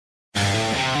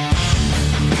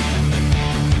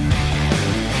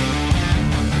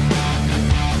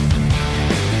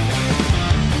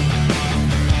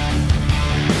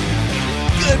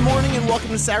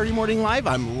welcome to Saturday Morning Live.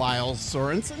 I'm Lyle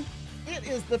Sorenson. It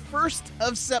is the 1st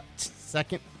of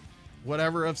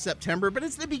September, but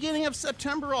it's the beginning of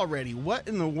September already. What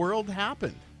in the world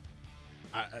happened?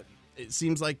 It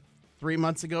seems like 3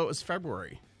 months ago it was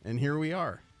February, and here we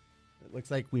are. It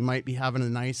looks like we might be having a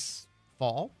nice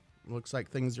fall. It looks like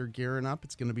things are gearing up.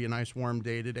 It's going to be a nice warm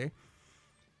day today.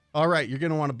 All right, you're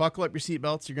going to want to buckle up your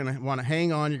seatbelts. You're going to want to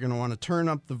hang on. You're going to want to turn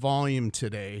up the volume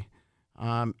today.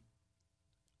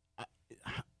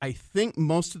 I think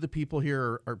most of the people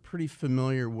here are pretty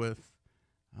familiar with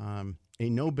a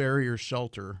no-barrier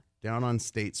shelter down on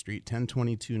State Street,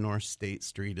 1022 North State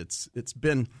Street. It's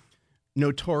been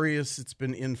notorious. It's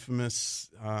been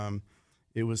infamous.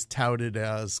 It was touted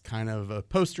as kind of a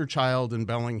poster child in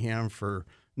Bellingham for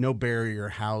no-barrier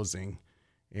housing.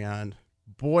 And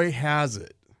boy, has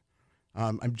it.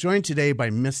 I'm joined today by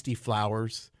Misty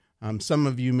Flowers. Some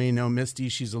of you may know Misty.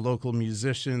 She's a local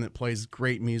musician that plays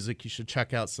great music. You should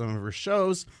check out some of her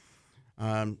shows.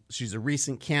 She's a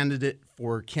recent candidate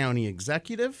for county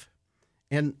executive.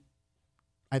 And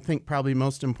I think probably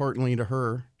most importantly to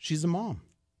her, she's a mom.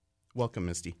 Welcome,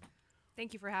 Misty.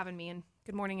 Thank you for having me, and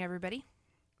good morning, everybody.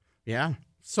 Yeah.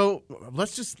 So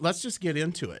let's just get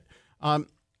into it. Kind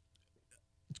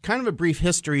of a brief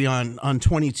history on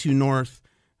 22 North.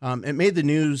 It made the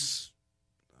news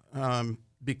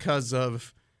because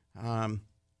of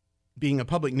being a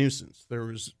public nuisance. There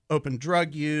was open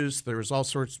drug use. There was all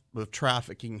sorts of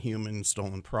trafficking, human,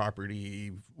 stolen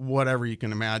property, whatever you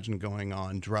can imagine going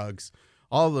on, drugs,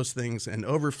 all those things, and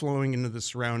overflowing into the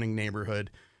surrounding neighborhood.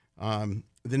 The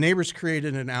neighbors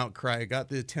created an outcry, got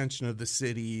the attention of the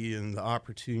city and the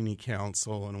Opportunity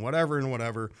Council and whatever.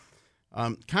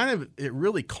 It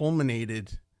really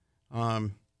culminated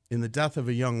in the death of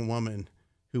a young woman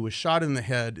who was shot in the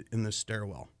head in the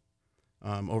stairwell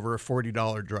over a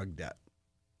 $40 drug debt.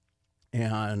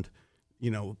 And,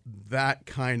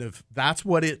 that's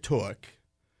what it took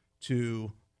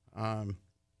to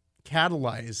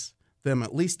catalyze them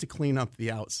at least to clean up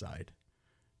the outside.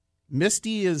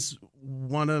 Misty is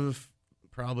one of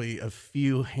probably a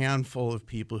few handful of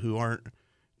people who aren't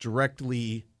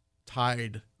directly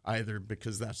tied either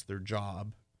because that's their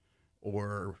job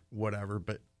or whatever,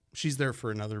 but she's there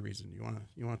for another reason. You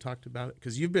want to talk about it?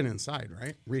 Because you've been inside,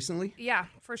 right? Recently? Yeah,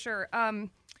 for sure.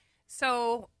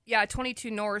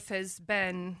 22 North has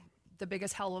been the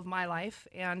biggest hell of my life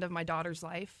and of my daughter's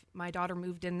life. My daughter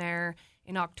moved in there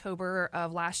in October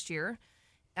of last year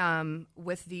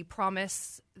with the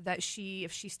promise that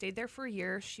if she stayed there for a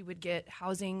year, she would get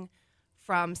housing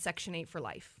from Section 8 for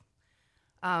life.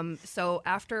 So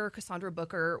after Cassandra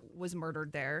Booker was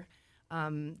murdered there,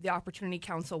 the Opportunity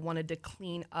Council wanted to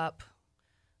clean up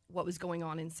what was going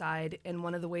on inside, and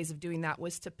one of the ways of doing that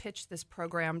was to pitch this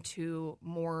program to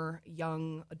more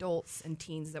young adults and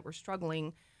teens that were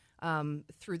struggling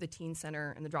through the teen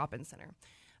center and the drop-in center.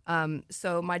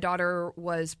 So my daughter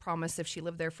was promised if she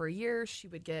lived there for a year, she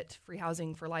would get free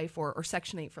housing for life or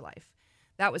Section 8 for life.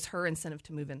 That was her incentive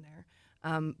to move in there.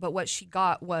 But what she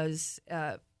got was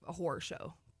a horror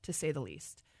show, to say the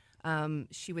least.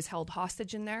 She was held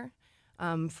hostage in there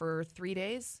for 3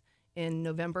 days in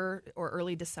November or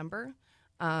early December.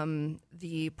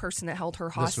 The person that held her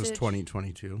hostage... This was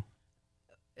 2022?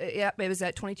 Yeah, it was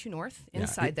at 22 North,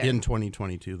 inside there. In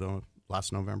 2022, though,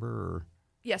 last November? Or?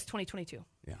 Yes, 2022.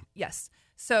 Yeah. Yes.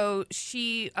 So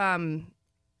she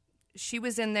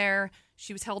was in there.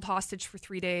 She was held hostage for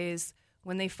 3 days.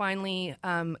 When they finally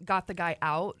got the guy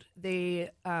out, they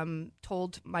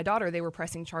told my daughter they were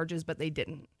pressing charges, but they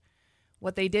didn't.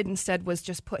 What they did instead was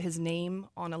just put his name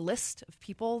on a list of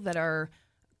people that are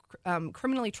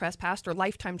criminally trespassed or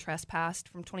lifetime trespassed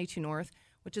from 22 North,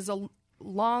 which is a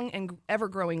long and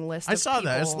ever-growing list of people. I saw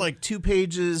that. It's like 2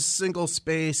 pages, single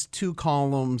space, 2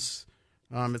 columns.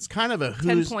 It's kind of a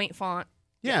 10-point font.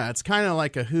 Yeah, it's kind of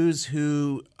like a who's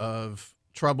who of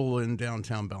trouble in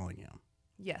downtown Bellingham.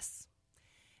 Yes.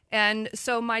 And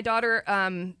so my daughter,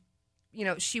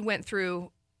 she went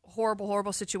through horrible,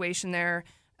 horrible situation there.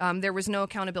 There was no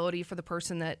accountability for the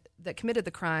person that committed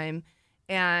the crime.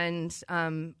 And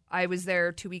I was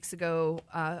there 2 weeks ago.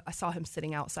 I saw him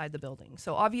sitting outside the building.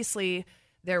 So obviously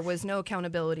there was no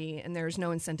accountability and there's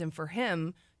no incentive for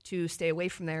him to stay away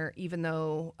from there, even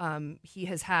though he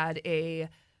has had a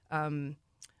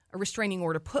restraining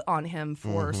order put on him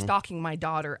for stalking my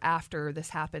daughter after this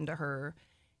happened to her.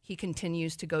 He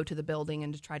continues to go to the building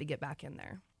and to try to get back in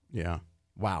there. Yeah.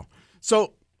 Wow.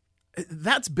 So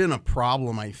that's been a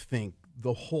problem, I think,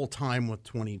 the whole time with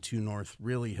 22 North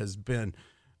really has been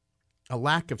a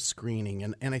lack of screening.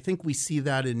 And I think we see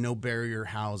that in no barrier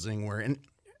housing where, and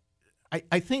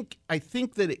I think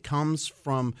that it comes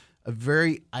from a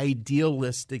very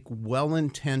idealistic,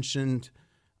 well-intentioned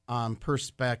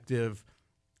perspective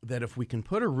that if we can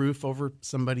put a roof over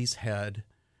somebody's head,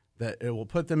 that it will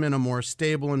put them in a more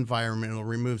stable environment. It'll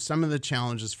remove some of the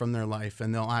challenges from their life,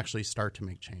 and they'll actually start to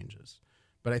make changes.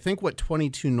 But I think what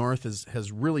 22 North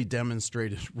has really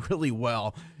demonstrated really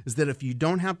well is that if you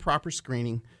don't have proper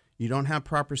screening, you don't have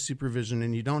proper supervision,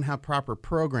 and you don't have proper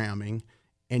programming,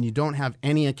 and you don't have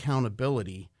any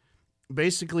accountability,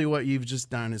 basically what you've just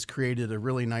done is created a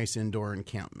really nice indoor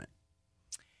encampment.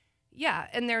 Yeah,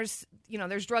 and there's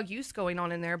drug use going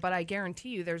on in there, but I guarantee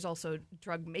you there's also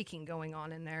drug making going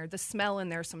on in there. The smell in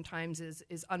there sometimes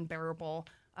is unbearable.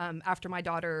 After my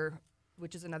daughter,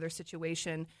 which is another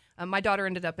situation, my daughter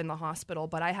ended up in the hospital,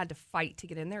 but I had to fight to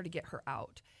get in there to get her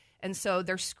out. And so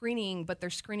they're screening, but they're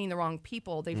screening the wrong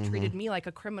people. They've treated me like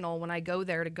a criminal when I go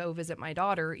there to go visit my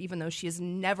daughter, even though she has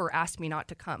never asked me not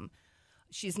to come.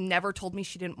 She's never told me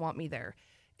she didn't want me there.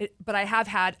 But I have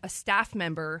had a staff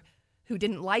member who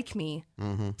didn't like me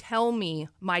tell me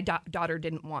my daughter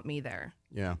didn't want me there.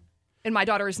 Yeah. And my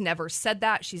daughter has never said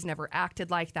that. She's never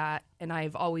acted like that. And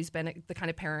I've always been the kind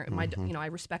of parent, I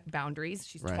respect boundaries.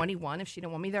 She's 21. If she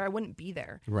didn't want me there, I wouldn't be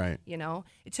there. Right.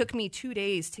 It took me 2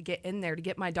 days to get in there, to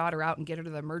get my daughter out and get her to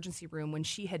the emergency room when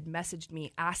she had messaged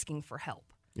me asking for help.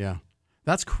 Yeah.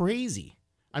 That's crazy.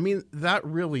 I mean, that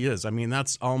really is. I mean,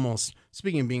 that's almost,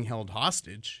 speaking of being held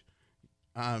hostage,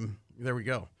 there we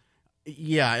go.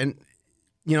 Yeah, and,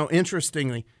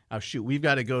 interestingly, we've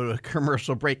got to go to a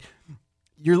commercial break.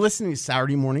 You're listening to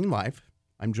Saturday Morning Live.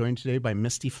 I'm joined today by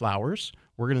Misty Flowers.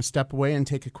 We're going to step away and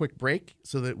take a quick break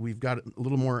so that we've got a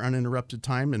little more uninterrupted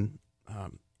time, and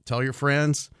tell your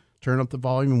friends, turn up the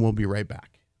volume, and we'll be right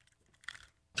back.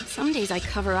 Some days I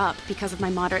cover up because of my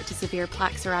moderate to severe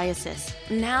plaque psoriasis.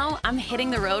 Now I'm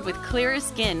hitting the road with clearer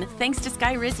skin thanks to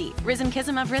Skyrizi,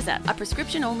 Risankizumab Riza, a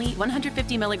prescription-only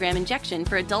 150 milligram injection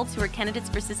for adults who are candidates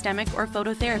for systemic or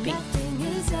phototherapy.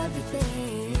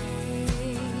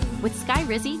 With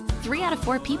Skyrizi, 3 out of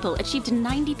 4 people achieved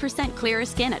 90% clearer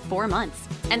skin at 4 months.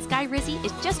 And Skyrizi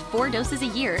is just 4 doses a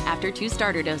year after 2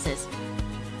 starter doses.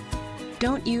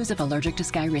 Don't use if allergic to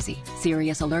Skyrizi.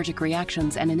 Serious allergic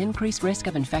reactions and an increased risk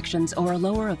of infections or a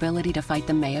lower ability to fight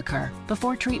them may occur.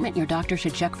 Before treatment, your doctor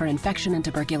should check for infection and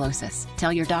tuberculosis.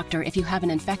 Tell your doctor if you have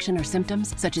an infection or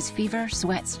symptoms such as fever,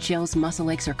 sweats, chills, muscle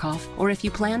aches, or cough, or if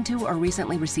you plan to or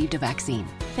recently received a vaccine.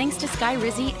 Thanks to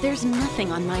Skyrizi, there's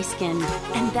nothing on my skin,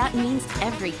 and that means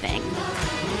everything.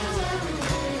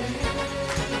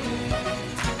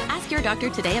 Your doctor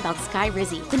today about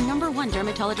Skyrizi, the #1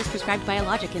 dermatologist-prescribed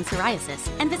biologic in psoriasis,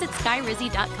 and visit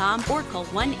skyrizi.com or call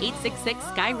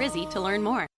 1-866-SKY-RIZZI to learn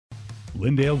more.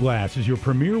 Lindale Glass is your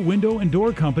premier window and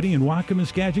door company in Whatcom and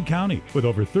Skagit County. With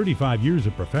over 35 years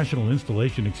of professional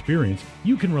installation experience,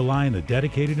 you can rely on the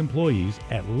dedicated employees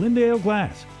at Lindale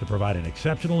Glass to provide an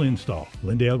exceptional install.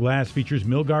 Lindale Glass features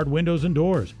Milgard windows and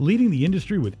doors. Leading the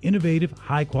industry with innovative,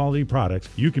 high-quality products,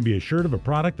 you can be assured of a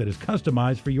product that is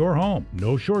customized for your home.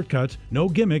 No shortcuts, no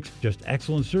gimmicks, just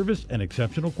excellent service and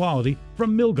exceptional quality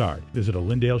from Milgard. Visit a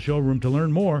Lindale showroom to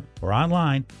learn more or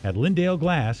online at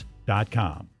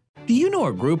lindaleglass.com. Do you know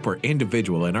a group or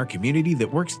individual in our community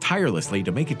that works tirelessly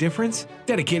to make a difference?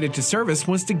 Dedicated to Service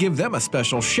wants to give them a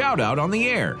special shout out on the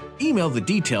air. Email the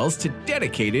details to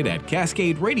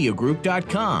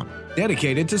dedicated@cascaderadiogroup.com.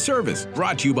 Dedicated to Service,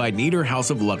 brought to you by Nieder House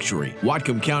of Luxury,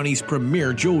 Whatcom County's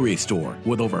premier jewelry store,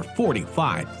 with over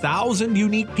 45,000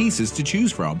 unique pieces to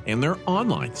choose from in their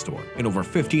online store, and over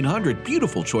 1,500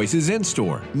 beautiful choices in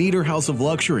store. Nieder House of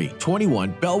Luxury,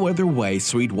 21 Bellwether Way,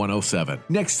 Suite 107,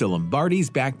 next to Lombardi's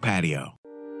back patio.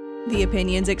 The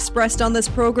opinions expressed on this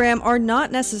program are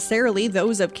not necessarily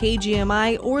those of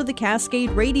KGMI or the Cascade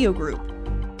Radio Group.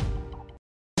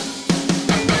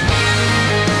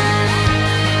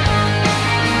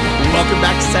 Welcome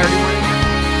back to Saturday Morning.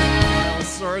 Lyle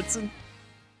Sorenson,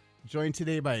 joined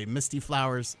today by Misty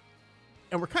Flowers,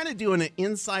 and we're kind of doing an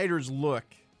insider's look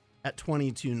at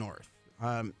 22 North.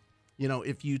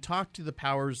 If you talk to the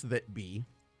powers that be,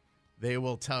 they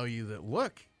will tell you that,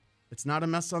 look, it's not a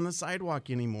mess on the sidewalk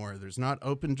anymore. There's not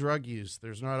open drug use.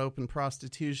 There's not open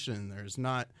prostitution. There's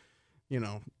not,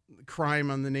 crime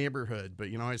on the neighborhood. But,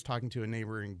 I was talking to a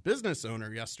neighboring business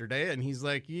owner yesterday, and he's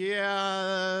like,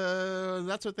 yeah,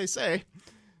 that's what they say.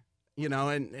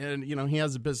 And he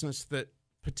has a business that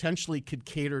potentially could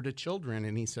cater to children.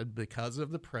 And he said because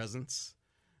of the presence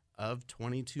of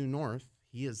 22 North,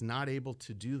 he is not able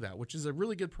to do that, which is a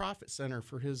really good profit center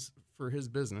for his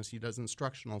business. He does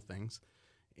instructional things.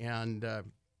 And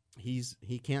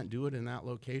he can't do it in that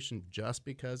location just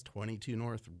because 22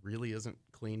 North really isn't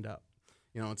cleaned up.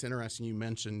 It's interesting you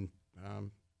mentioned,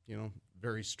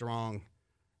 very strong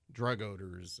drug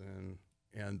odors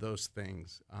and those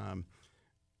things.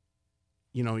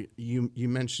 You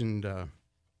mentioned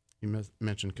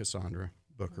Cassandra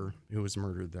Booker, who was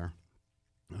murdered there.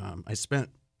 I spent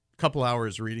a couple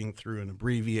hours reading through an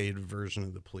abbreviated version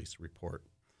of the police report,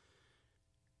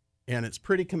 and it's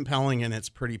pretty compelling and it's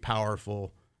pretty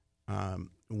powerful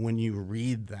when you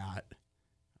read that.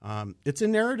 It's a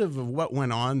narrative of what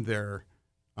went on there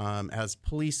as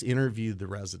police interviewed the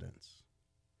residents,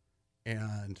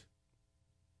 and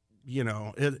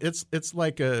it's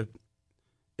like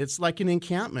an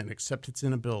encampment, except it's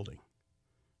in a building.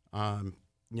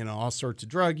 All sorts of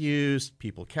drug use,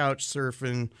 people couch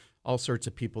surfing, all sorts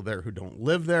of people there who don't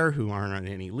live there, who aren't on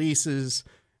any leases.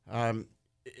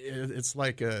 It's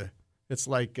like a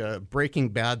Breaking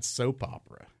Bad soap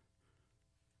opera.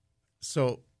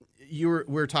 So we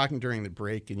were talking during the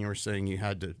break, and you were saying you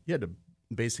had to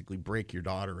basically break your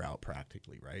daughter out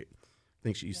practically, right? I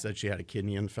think you said she had a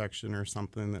kidney infection or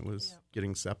something that was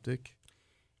getting septic.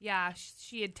 Yeah,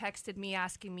 she had texted me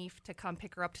asking me to come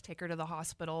pick her up to take her to the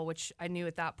hospital, which I knew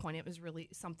at that point it was really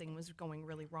something was going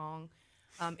really wrong.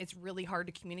 It's really hard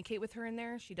to communicate with her in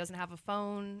there. She doesn't have a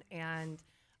phone, and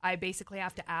I basically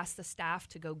have to ask the staff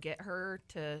to go get her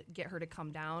to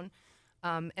come down.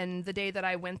 And the day that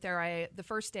I went there, the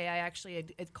first day I actually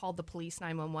had called the police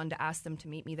 911 to ask them to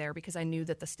meet me there because I knew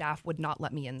that the staff would not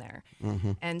let me in there.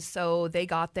 Mm-hmm. And so they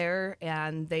got there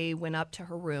and they went up to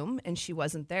her room, and she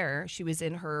wasn't there. She was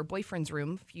in her boyfriend's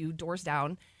room, a few doors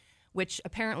down, which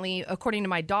apparently, according to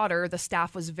my daughter, the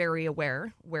staff was very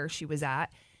aware where she was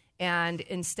at. And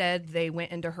instead, they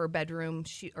went into her bedroom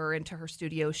or into her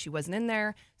studio. She wasn't in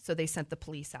there, so they sent the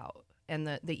police out and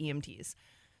the EMTs.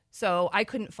 So I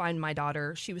couldn't find my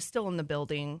daughter. She was still in the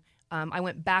building. I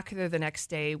went back there the next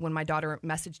day when my daughter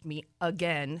messaged me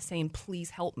again saying,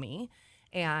 please help me.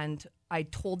 And I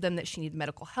told them that she needed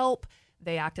medical help.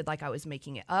 They acted like I was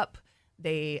making it up.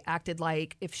 They acted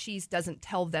like if she doesn't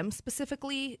tell them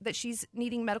specifically that she's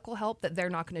needing medical help, that they're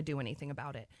not going to do anything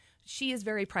about it. She is a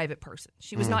very private person.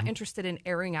 She was not interested in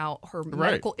airing out her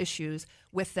medical issues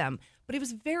with them. But it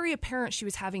was very apparent she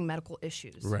was having medical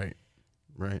issues. Right.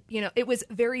 It was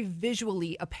very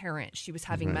visually apparent she was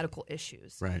having medical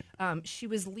issues. Right. She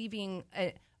was leaving,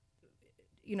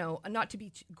 not to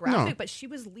be graphic, but she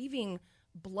was leaving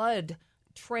blood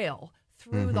trail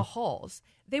through the halls.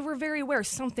 They were very aware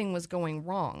something was going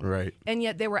wrong. Right. And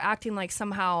yet they were acting like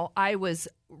somehow I was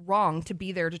wrong to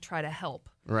be there to try to help.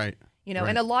 Right.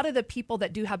 And a lot of the people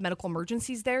that do have medical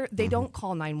emergencies there, they don't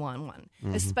call 911,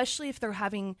 especially if they're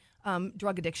having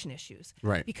drug addiction issues.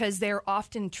 Right. Because they're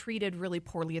often treated really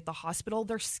poorly at the hospital.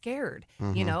 They're scared,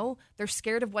 They're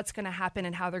scared of what's going to happen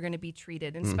and how they're going to be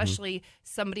treated, and especially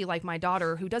somebody like my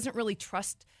daughter who doesn't really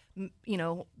trust,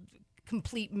 the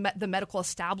medical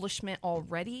establishment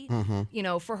already.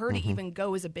 For her to even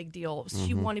go is a big deal.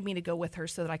 She wanted me to go with her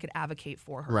so that I could advocate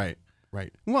for her. Right.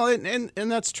 Right. Well, and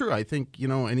that's true. I think,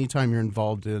 anytime you're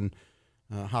involved in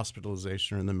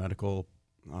hospitalization or in the medical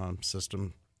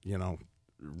system,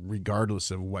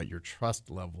 regardless of what your trust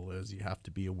level is, you have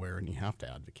to be aware and you have to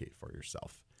advocate for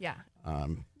yourself. Yeah.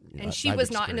 And she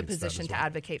was not in a position to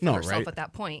advocate for herself at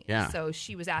that point. Yeah. So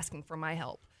she was asking for my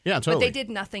help. Yeah, totally. But they did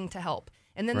nothing to help.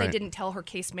 And then they didn't tell her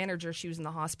case manager she was in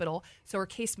the hospital. So her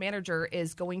case manager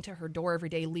is going to her door every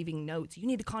day, leaving notes. You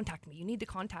need to contact me. You need to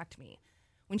contact me.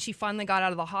 When she finally got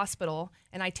out of the hospital,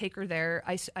 and I take her there,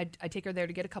 I take her there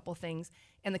to get a couple things,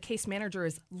 and the case manager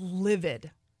is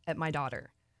livid at my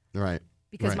daughter. Right.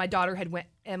 Because my daughter had went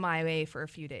MIA for a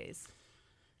few days.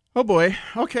 Oh boy.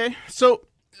 Okay. So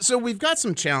we've got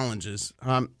some challenges.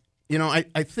 I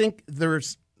think there are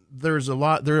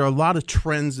a lot of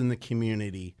trends in the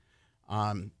community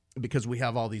because we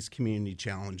have all these community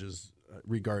challenges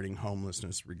regarding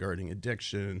homelessness, regarding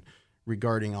addiction,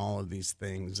 regarding all of these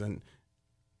things. And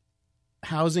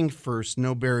Housing First,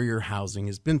 no barrier housing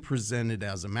has been presented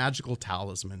as a magical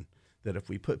talisman that if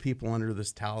we put people under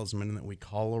this talisman that we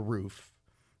call a roof,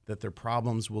 that their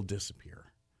problems will disappear,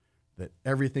 that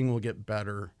everything will get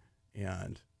better,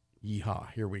 and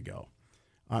yeehaw, here we go.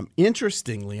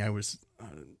 Interestingly, I was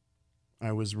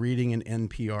reading an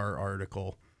NPR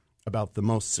article about the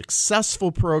most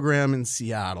successful program in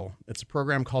Seattle. It's a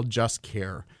program called Just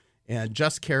Care, and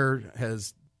Just Care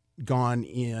has gone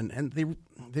in, and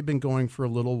they've been going for a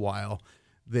little while.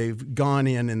 They've gone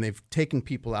in and they've taken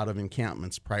people out of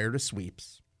encampments prior to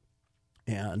sweeps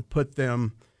and put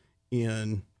them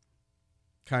in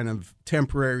kind of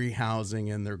temporary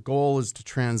housing, and their goal is to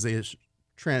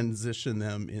transition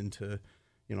them into,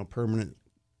 permanent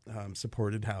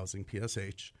supported housing,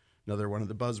 PSH. Another one of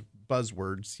the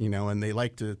buzzwords, and they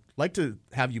like to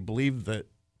have you believe that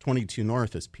 22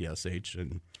 North is PSH,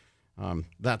 and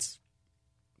That's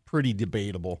pretty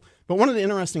debatable. But one of the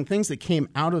interesting things that came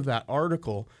out of that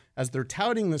article, as they're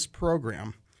touting this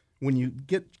program, when you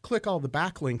click all the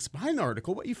backlinks behind the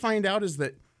article, what you find out is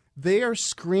that they are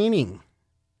screening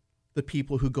the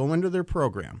people who go into their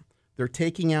program. They're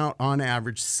taking out, on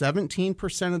average,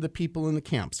 17% of the people in the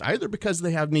camps, either because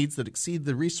they have needs that exceed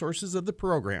the resources of the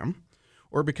program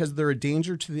or because they're a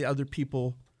danger to the other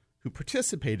people who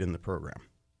participate in the program.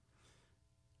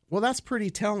 Well, that's pretty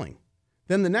telling.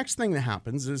 Then the next thing that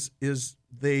happens is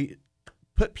they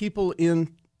put people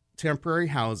in temporary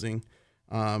housing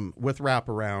with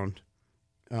wraparound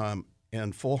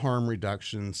and full harm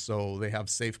reduction, so they have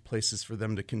safe places for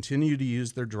them to continue to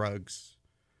use their drugs.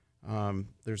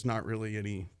 There's not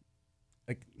really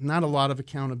not a lot of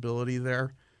accountability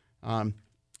there. To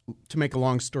make a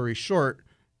long story short,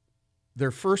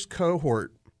 their first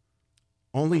cohort,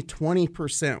 only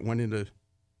 20% went into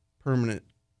permanent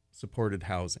supported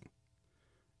housing.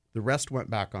 The rest went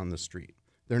back on the street.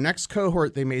 Their next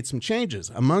cohort, they made some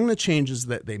changes. Among the changes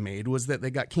that they made was that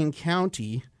they got King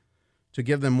County to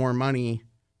give them more money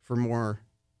for more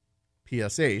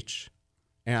PSH.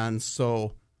 And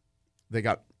so they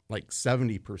got like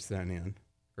 70% in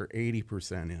or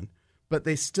 80% in. But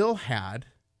they still had,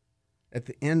 at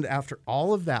the end, after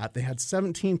all of that, they had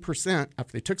 17%.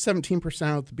 After they took 17%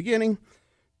 out at the beginning,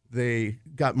 they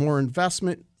got more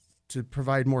investment to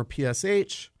provide more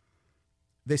PSH.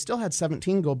 They still had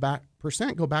 17%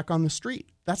 go back on the street.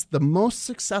 That's the most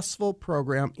successful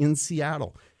program in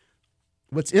Seattle.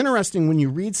 What's interesting when you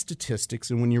read statistics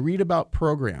and when you read about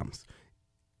programs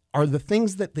are the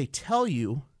things that they tell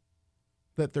you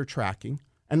that they're tracking,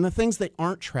 and the things they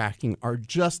aren't tracking are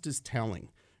just as telling.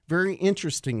 Very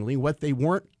interestingly, what they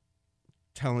weren't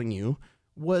telling you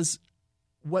was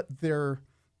what their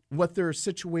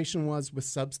situation was with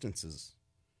substances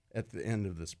at the end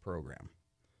of this program.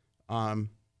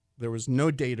 There was no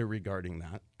data regarding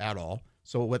that at all.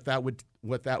 So what that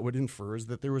would infer is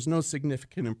that there was no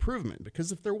significant improvement,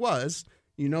 because if there was,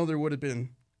 there would have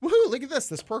been, woohoo, look at this.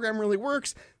 This program really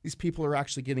works. These people are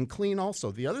actually getting clean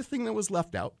also. The other thing that was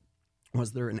left out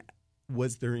was their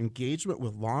engagement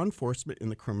with law enforcement in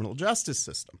the criminal justice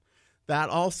system. That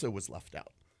also was left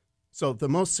out. So the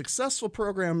most successful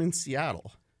program in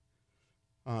Seattle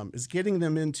is getting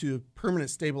them into permanent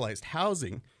stabilized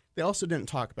housing. They also didn't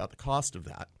talk about the cost of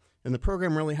that. And the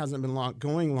program really hasn't been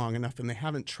going long enough, and they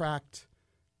haven't tracked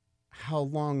how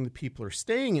long the people are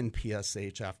staying in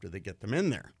PSH after they get them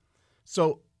in there.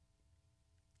 So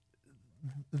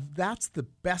that's the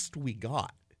best we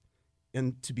got.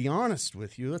 And to be honest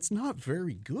with you, that's not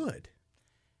very good.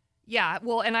 Yeah,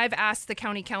 well, and I've asked the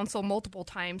county council multiple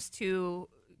times to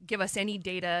give us any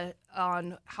data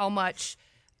on how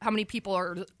many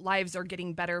people lives are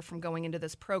getting better from going into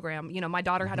this program. My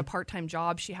daughter had a part-time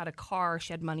job. She had a car.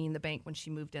 She had money in the bank when she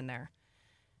moved in there.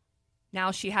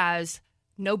 Now she has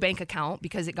no bank account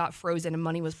because it got frozen and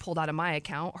money was pulled out of my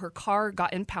account. Her car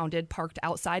got impounded, parked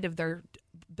outside of their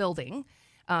building,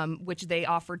 which they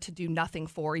offered to do nothing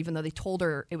for, even though they told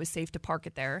her it was safe to park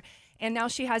it there. And now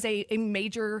she has a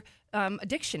major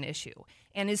addiction issue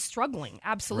and is struggling.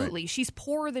 Absolutely. Right. She's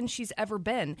poorer than she's ever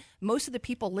been. Most of the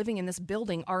people living in this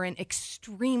building are in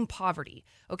extreme poverty,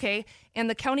 okay? And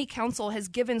the county council has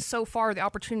given so far, the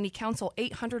Opportunity Council,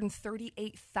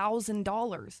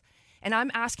 $838,000. And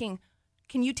I'm asking,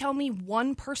 can you tell me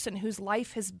one person whose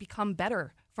life has become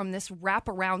better from this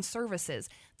wraparound services?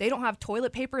 They don't have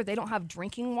toilet paper. They don't have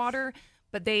drinking water,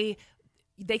 but they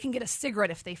can get a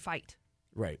cigarette if they fight.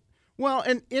 Right. Well,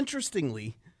 and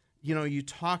interestingly, you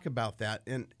talk about that,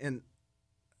 and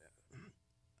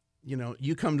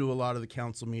you come to a lot of the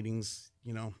council meetings.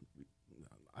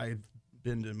 I've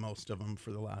been to most of them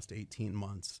for the last 18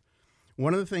 months.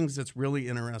 One of the things that's really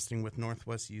interesting with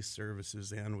Northwest Youth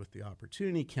Services and with the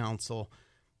Opportunity Council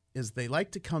is they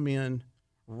like to come in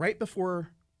right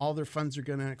before all their funds are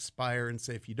going to expire and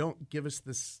say, if you don't give us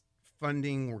this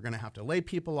funding, we're going to have to lay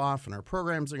people off, and our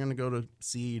programs are going to go to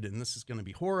seed, and this is going to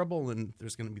be horrible, and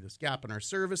there's going to be this gap in our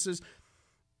services.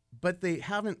 But they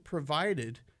haven't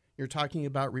provided, you're talking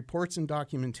about reports and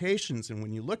documentations, and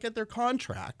when you look at their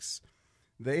contracts,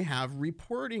 they have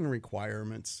reporting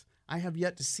requirements. I have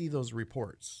yet to see those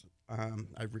reports.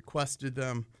 I've requested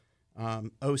them.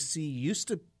 OC used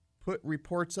to put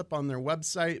reports up on their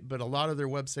website, but a lot of their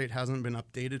website hasn't been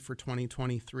updated for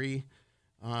 2023.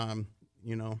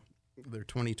 Their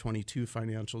 2022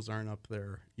 financials aren't up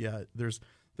there yet. There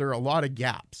are a lot of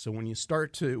gaps. So when you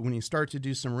start to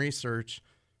do some research,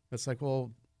 it's like,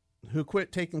 well, who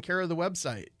quit taking care of the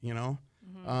website?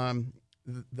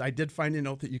 I did find a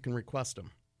note that you can request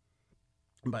them,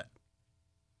 but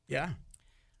yeah.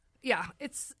 Yeah,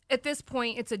 it's at this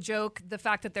point, it's a joke. The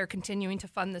fact that they're continuing to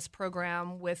fund this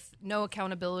program with no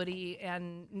accountability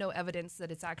and no evidence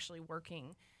that it's actually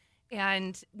working.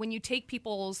 And when you take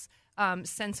people's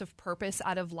sense of purpose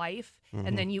out of life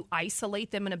and then you isolate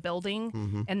them in a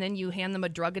building and then you hand them a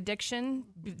drug addiction,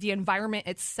 the environment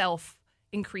itself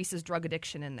increases drug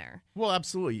addiction in there. Well,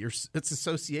 absolutely. It's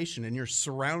association, and you're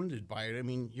surrounded by it. I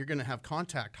mean, you're going to have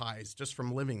contact highs just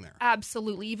from living there.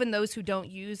 Absolutely. Even those who don't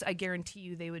use, I guarantee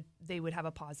you they would have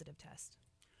a positive test.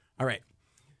 All right.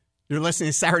 You're listening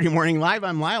to Saturday Morning Live.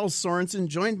 I'm Lyle Sorenson,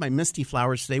 joined by Misty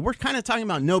Flowers today. We're kind of talking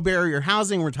about no barrier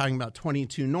housing. We're talking about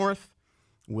 22 North.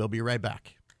 We'll be right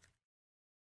back.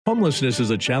 Homelessness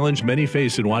is a challenge many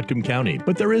face in Whatcom County,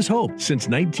 but there is hope. Since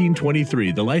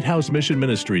 1923, the Lighthouse Mission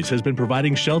Ministries has been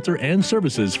providing shelter and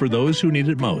services for those who need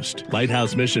it most.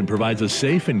 Lighthouse Mission provides a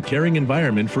safe and caring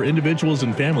environment for individuals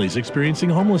and families experiencing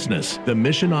homelessness. The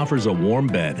mission offers a warm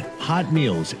bed, hot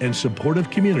meals, and supportive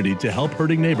community to help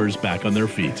hurting neighbors back on their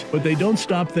feet. But they don't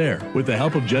stop there. With the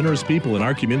help of generous people in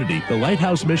our community, the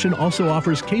Lighthouse Mission also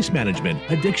offers case management,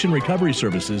 addiction recovery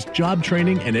services, job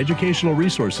training, and educational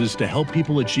resources to help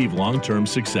people achieve long-term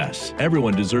success.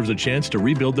 Everyone deserves a chance to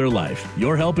rebuild their life.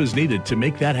 Your help is needed to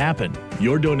make that happen.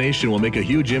 Your donation will make a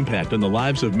huge impact on the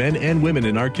lives of men and women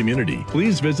in our community.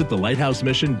 Please visit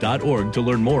thelighthousemission.org to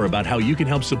learn more about how you can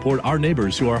help support our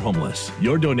neighbors who are homeless.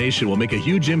 Your donation will make a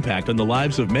huge impact on the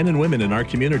lives of men and women in our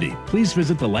community. Please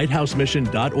visit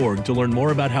thelighthousemission.org to learn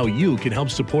more about how you can help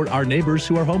support our neighbors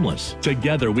who are homeless.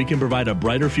 Together, we can provide a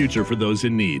brighter future for those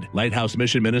in need. Lighthouse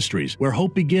Mission Ministries, where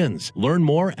hope begins. Learn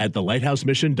more at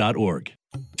thelighthousemission.org.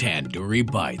 Tandoori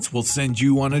Bites will send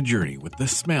you on a journey with the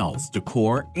smells,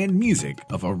 decor, and music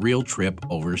of a real trip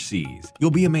overseas.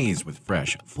 You'll be amazed with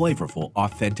fresh, flavorful,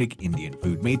 authentic Indian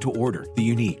food made to order. The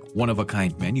unique,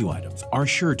 one-of-a-kind menu items are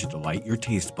sure to delight your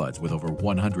taste buds with over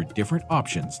 100 different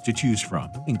options to choose from,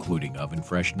 including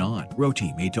oven-fresh naan,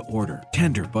 roti made to order,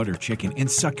 tender butter chicken, and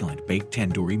succulent baked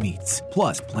tandoori meats,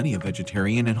 plus plenty of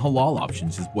vegetarian and halal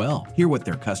options as well. Hear what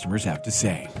their customers have to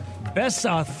say. Best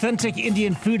authentic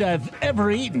Indian food I've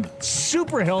ever eaten.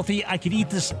 Super healthy. I could eat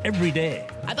this every day.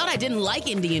 I thought I didn't like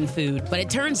Indian food, but it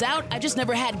turns out I just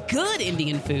never had good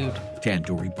Indian food.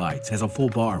 Tandoori Bites has a full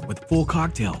bar with full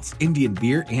cocktails, Indian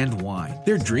beer, and wine.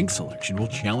 Their drink selection will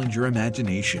challenge your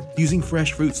imagination, using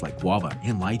fresh fruits like guava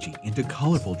and lychee into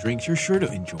colorful drinks you're sure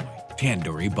to enjoy.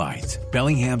 Tandoori Bites,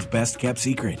 Bellingham's best-kept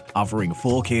secret, offering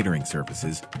full catering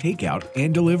services, takeout,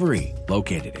 and delivery.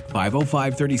 Located at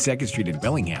 505 32nd Street in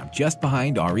Bellingham, just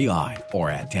behind REI, or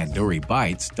at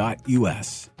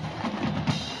tandooribites.us.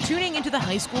 Tuning into the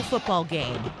high school football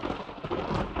game.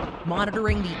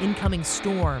 Monitoring the incoming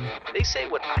storm. They say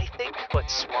what I think,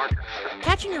 but smarter.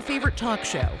 Catching your favorite talk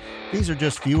show. These are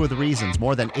just few of the reasons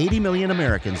more than 80 million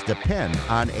Americans depend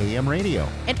on AM radio.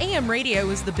 And AM radio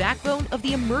is the backbone of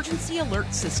the emergency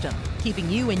alert system, keeping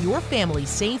you and your family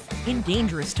safe in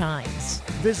dangerous times.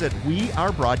 Visit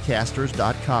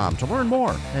wearebroadcasters.com to learn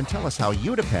more and tell us how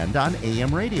you depend on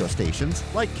AM radio stations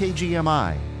like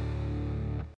KGMI.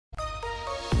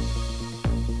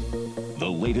 The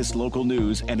latest local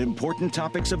news and important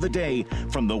topics of the day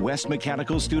from the West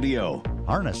Mechanical Studio.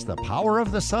 Harness the power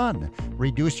of the sun,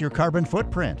 reduce your carbon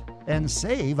footprint, and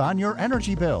save on your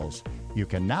energy bills. You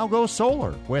can now go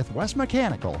solar with West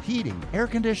Mechanical Heating, Air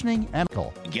Conditioning, and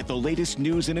Get the latest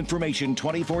news and information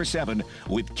 24/7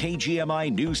 with KGMI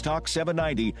News Talk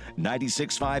 790,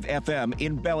 96.5 FM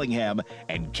in Bellingham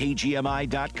and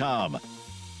KGMI.com.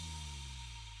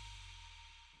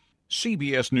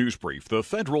 CBS News Brief. The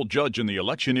federal judge in the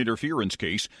election interference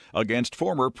case against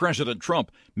former President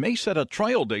Trump may set a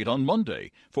trial date on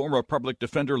Monday. Former public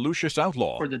defender Lucius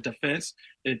Outlaw. For the defense,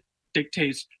 it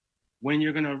dictates when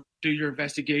you're going to do your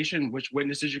investigation, which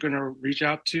witnesses you're going to reach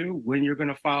out to, when you're going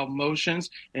to file motions,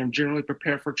 and generally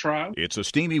prepare for trial. It's a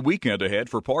steamy weekend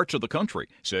ahead for parts of the country,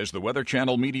 says the Weather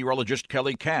Channel meteorologist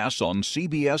Kelly Cass on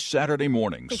CBS Saturday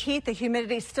Mornings. The heat, the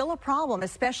humidity is still a problem,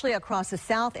 especially across the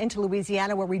south into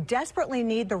Louisiana, where we desperately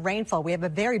need the rainfall. We have a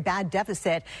very bad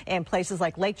deficit in places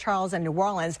like Lake Charles and New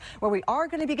Orleans. Where we are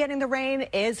going to be getting the rain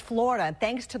is Florida,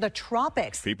 thanks to the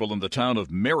tropics. People in the town of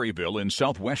Maryville in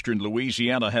southwestern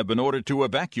Louisiana have been ordered to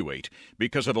evacuate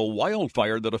because of a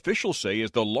wildfire that officials say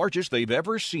is the largest they've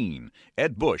ever seen.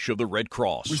 Ed Bush of the Red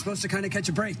Cross. We're supposed to kind of catch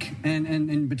a break,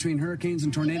 and between hurricanes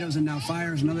and tornadoes and now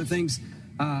fires and other things,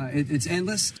 it's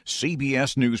endless.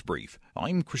 CBS News Brief.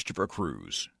 I'm Christopher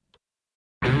Cruz.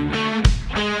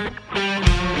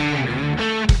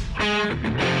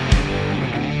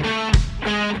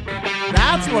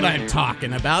 That's what I'm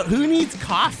talking about. Who needs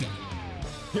coffee?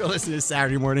 You're listening to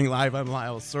Saturday Morning Live. I'm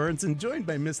Lyle Sorenson, joined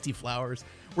by Misty Flowers.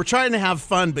 we're trying to have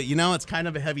fun, but it's kind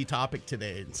of a heavy topic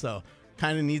today, and so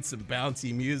kind of need some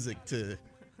bouncy music to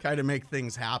kind of make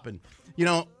things happen.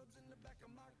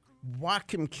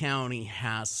 Whatcom County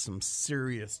has some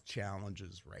serious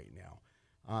challenges right now.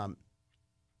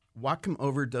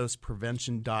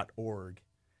 WhatcomOverdosePrevention.org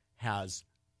has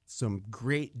some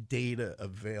great data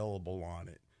available on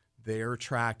it. They are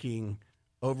tracking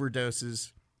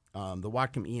overdoses. The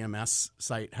Whatcom EMS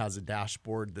site has a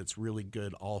dashboard that's really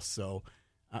good also.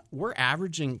 We're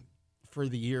averaging for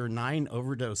the year 9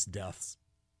 overdose deaths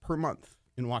per month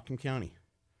in Whatcom County.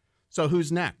 So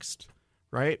who's next,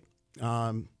 right?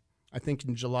 I think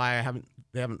in July,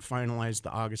 they haven't finalized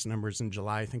the August numbers. In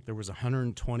July, I think there was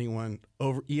 121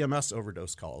 EMS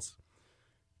overdose calls.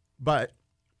 But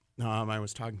I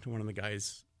was talking to one of the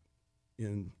guys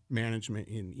in management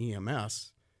in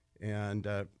EMS, and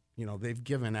they've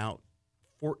given out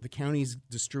the county's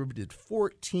distributed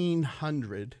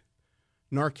 1,400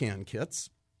 Narcan kits,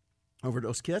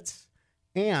 overdose kits,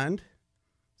 and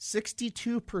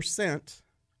 62%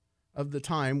 of the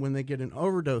time when they get an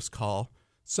overdose call,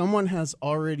 someone has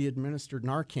already administered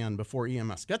Narcan before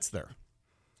EMS gets there.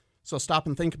 So stop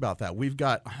and think about that. We've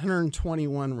got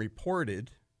 121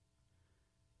 reported.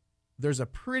 There's a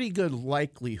pretty good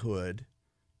likelihood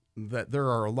that there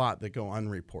are a lot that go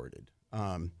unreported.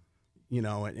 And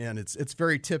it's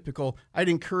very typical. I'd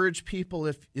encourage people,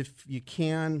 if you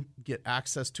can, get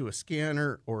access to a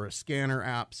scanner or a scanner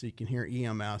app so you can hear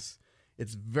EMS.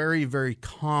 It's very, very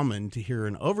common to hear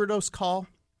an overdose call,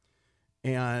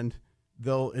 and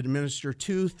they'll administer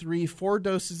 2, 3, 4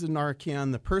 doses of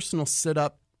Narcan. The person will sit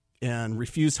up and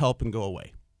refuse help and go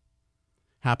away.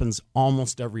 Happens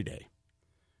almost every day.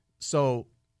 So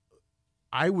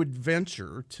I would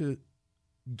venture to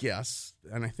guess,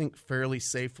 and I think fairly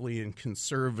safely and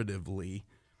conservatively,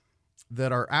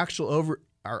 that our actual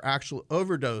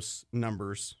overdose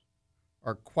numbers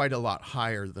are quite a lot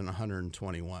higher than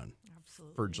 121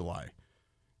 for July.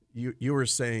 You were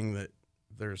saying that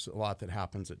there's a lot that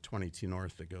happens at 22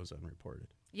 North that goes unreported.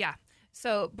 Yeah.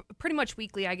 So pretty much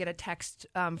weekly, I get a text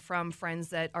from friends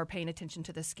that are paying attention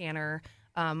to the scanner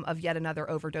of yet another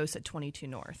overdose at 22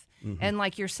 North. Mm-hmm. And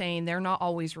like you're saying, they're not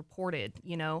always reported.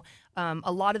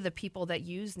 A lot of the people that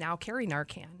use now carry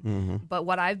Narcan. Mm-hmm. But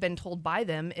what I've been told by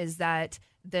them is that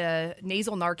the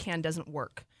nasal Narcan doesn't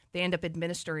work. They end up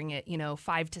administering it,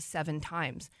 5 to 7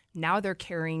 times. Now they're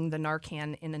carrying the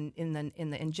Narcan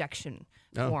in the injection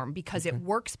form because it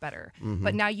works better. Mm-hmm.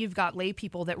 But now you've got lay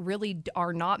people that really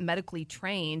are not medically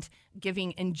trained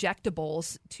giving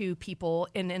injectables to people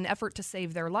in an effort to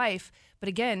save their life. But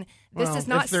again, this is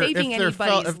not saving anybody's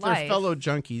life. If they're fellow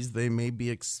junkies, they may be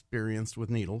experienced with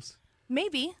needles.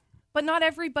 Maybe, but not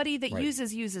everybody that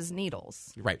uses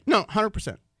needles. Right. No,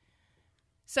 100%.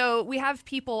 So we have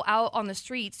people out on the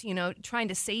streets, trying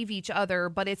to save each other,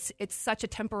 but it's such a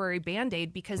temporary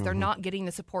Band-Aid because they're not getting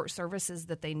the support services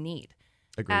that they need.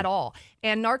 Agreed. At all.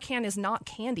 And Narcan is not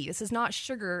candy. This is not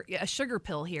a sugar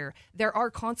pill here. There are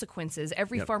consequences.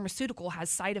 Every pharmaceutical has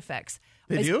side effects.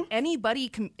 They do? Anybody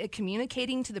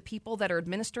communicating to the people that are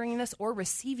administering this or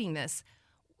receiving this,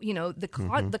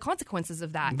 the consequences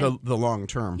of that. The long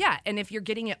term. Yeah. And if you're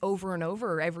getting it over and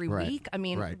over every week, I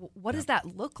mean, what does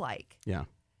that look like? Yeah.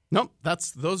 Nope,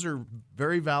 those are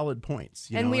very valid points.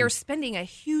 We are spending a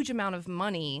huge amount of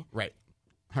money. Right,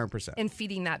 100%. In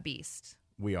feeding that beast.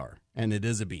 We are, and it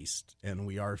is a beast, and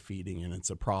we are feeding, and it's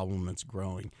a problem that's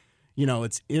growing.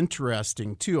 It's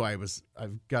interesting, too.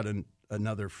 I've got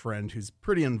another friend who's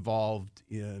pretty involved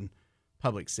in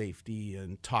public safety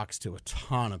and talks to a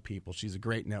ton of people. She's a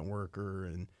great networker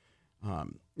and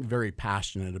very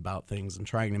passionate about things and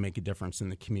trying to make a difference in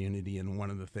the community. And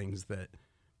one of the things that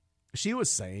she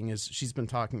was saying is she's been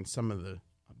talking to some of the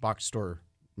box store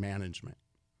management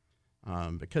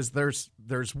because there's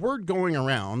word going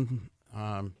around.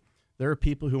 There are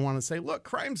people who want to say, look,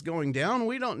 crime's going down.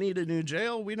 We don't need a new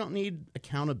jail. We don't need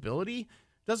accountability.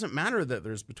 It doesn't matter that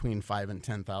there's between 5,000 and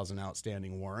 10,000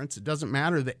 outstanding warrants. It doesn't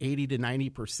matter that 80 to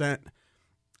 90%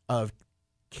 of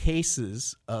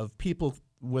cases of people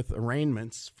with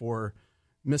arraignments for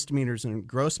misdemeanors and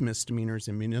gross misdemeanors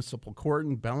in municipal court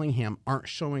in Bellingham aren't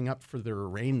showing up for their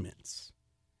arraignments.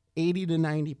 80 to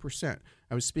 90%.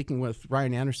 I was speaking with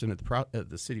Ryan Anderson at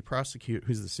the city prosecutor,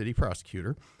 who's the city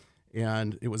prosecutor,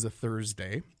 and it was a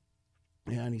Thursday.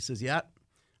 And he says,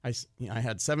 I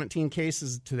had 17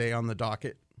 cases today on the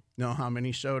docket. Know how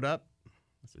many showed up?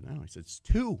 I said, no. He said, it's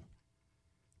 2.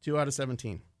 2 out of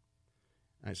 17.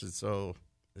 I said, so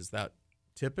is that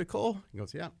typical? He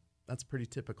goes, yeah, that's pretty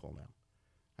typical now.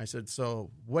 I said,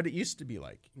 so what it used to be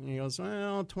like? And he goes,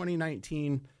 well,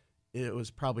 2019, it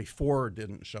was probably 4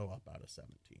 didn't show up out of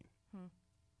 17.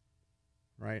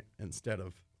 right? Instead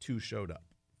of 2 showed up.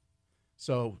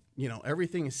 So,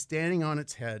 everything is standing on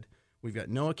its head. We've got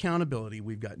no accountability.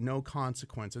 We've got no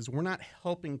consequences. We're not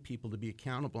helping people to be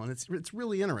accountable. And it's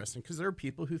really interesting because there are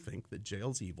people who think that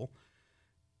jail's evil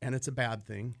and it's a bad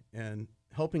thing, and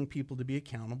helping people to be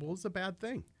accountable is a bad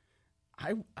thing.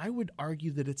 I would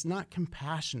argue that it's not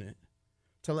compassionate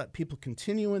to let people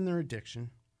continue in their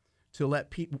addiction, to let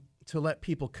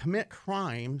people commit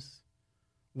crimes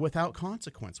without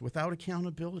consequence, without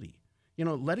accountability.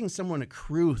 Letting someone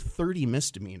accrue 30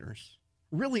 misdemeanors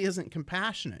really isn't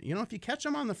compassionate. If you catch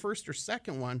them on the first or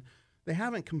second one, they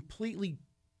haven't completely,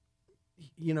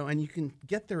 and you can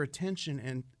get their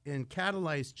attention and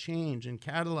catalyze change and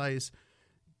catalyze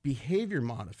behavior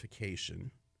modification.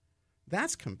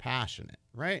 That's compassionate,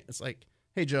 right? It's like,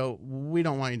 hey, Joe, we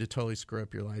don't want you to totally screw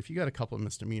up your life. You got a couple of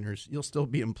misdemeanors. You'll still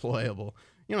be employable.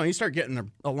 You start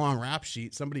getting a long rap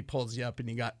sheet. Somebody pulls you up and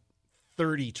you got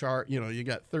 30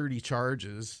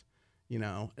 charges.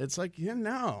 It's like,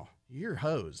 you're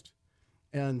hosed.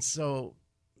 And so,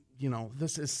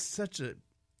 this is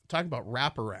talk about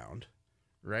wraparound,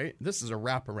 right? This is a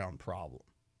wraparound problem.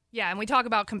 Yeah, and we talk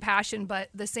about compassion, but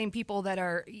the same people that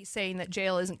are saying that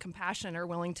jail isn't compassion are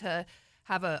willing to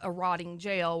have a rotting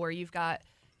jail where you've got,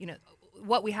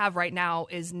 what we have right now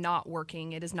is not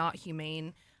working. It is not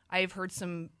humane. I've heard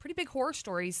some pretty big horror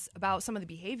stories about some of the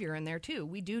behavior in there, too.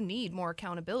 We do need more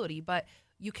accountability, but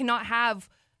you cannot have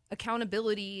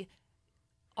accountability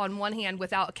on one hand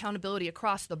without accountability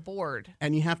across the board.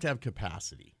 And you have to have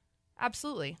capacity.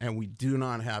 Absolutely. And we do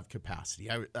not have capacity.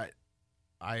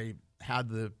 I had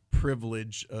the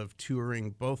privilege of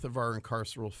touring both of our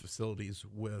incarceral facilities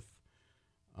with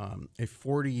a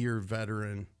 40-year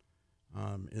veteran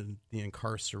in the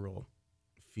incarceral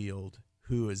field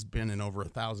who has been in over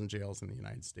 1,000 jails in the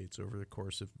United States over the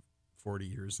course of 40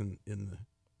 years in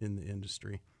the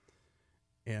industry.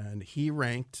 And he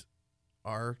ranked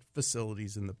our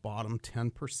facilities in the bottom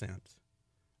 10%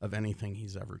 of anything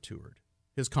he's ever toured.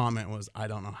 His comment was, I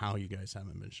don't know how you guys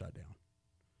haven't been shut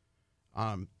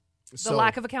down. The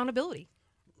lack of accountability.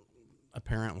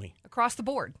 Apparently. Across the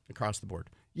board.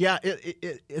 Yeah,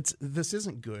 this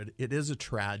isn't good. It is a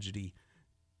tragedy.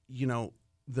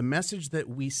 The message that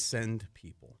we send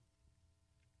people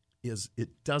is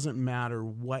it doesn't matter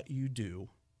what you do,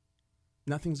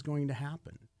 nothing's going to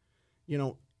happen.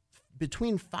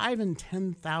 Between 5,000 and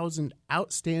 10,000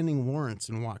 outstanding warrants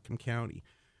in Whatcom County,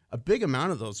 a big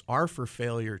amount of those are for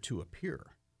failure to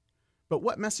appear. But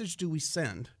what message do we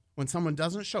send when someone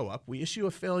doesn't show up? We issue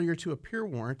a failure to appear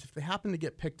warrant. If they happen to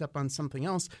get picked up on something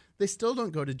else, they still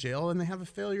don't go to jail and they have a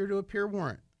failure to appear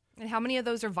warrant. And how many of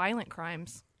those are violent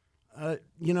crimes? A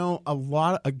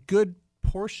good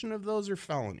portion of those are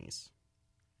felonies.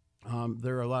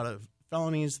 There are a lot of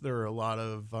felonies. There are a lot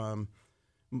of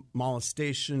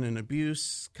molestation and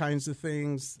abuse kinds of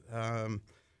things.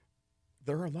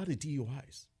 There are a lot of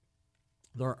DUIs.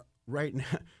 There are, right now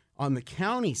on the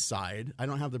county side, I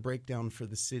don't have the breakdown for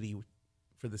the city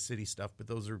stuff, but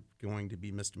those are going to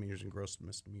be misdemeanors and gross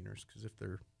misdemeanors, because if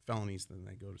they're felonies, then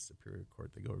they go to Superior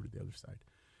Court. They go over to the other side.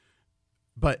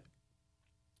 But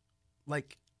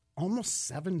like almost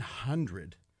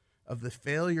 700 of the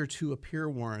failure to appear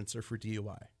warrants are for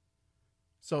DUI.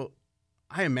 So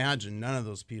I imagine none of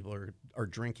those people are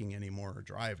drinking anymore or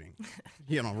driving,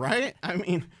 right? I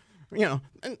mean,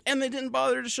 and they didn't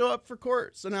bother to show up for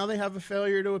court. So now they have a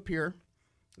failure to appear.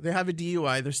 They have a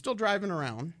DUI. They're still driving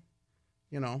around,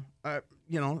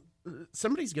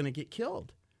 somebody's going to get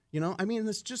killed. I mean,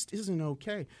 this just isn't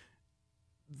okay.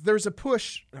 There's a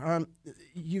push.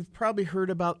 You've probably heard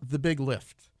about the Big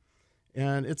Lift,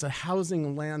 and it's a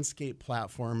housing landscape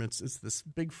platform. It's this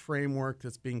big framework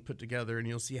that's being put together, and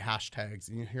you'll see hashtags,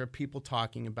 and you hear people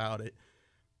talking about it.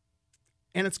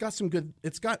 And it's got some good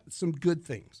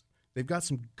things. They've got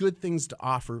some good things to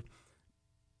offer,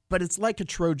 but it's like a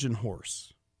Trojan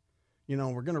horse.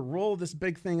 We're going to roll this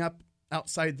big thing up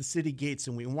outside the city gates,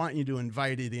 and we want you to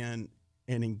invite it in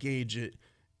and engage it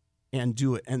and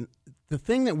do it. And the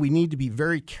thing that we need to be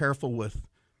very careful with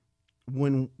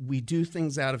when we do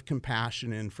things out of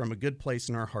compassion and from a good place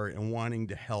in our heart and wanting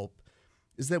to help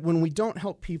is that when we don't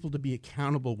help people to be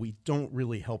accountable, we don't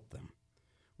really help them.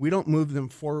 We don't move them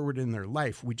forward in their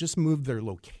life. We just move their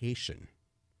location.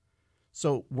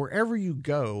 So wherever you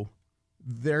go,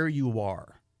 there you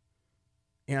are.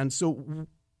 And so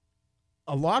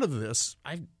a lot of this,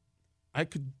 I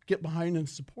could get behind and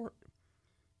support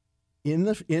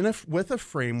with a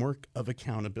framework of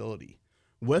accountability,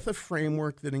 with a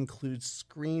framework that includes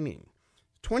screening.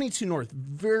 22 North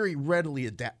very readily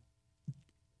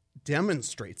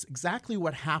demonstrates exactly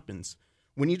what happens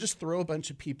when you just throw a bunch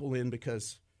of people in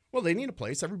because Well, they need a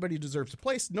place. Everybody deserves a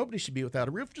place. Nobody should be without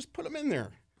a roof. Just put them in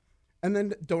there. And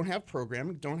then don't have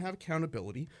programming, don't have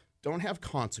accountability, don't have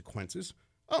consequences.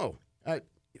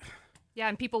 Yeah,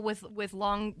 and people with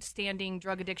long-standing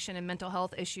drug addiction and mental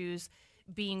health issues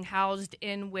being housed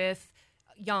in with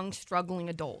young, struggling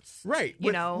adults. Right.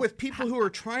 With people who are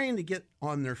trying to get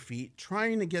on their feet,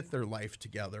 trying to get their life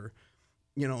together.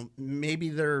 Maybe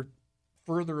they're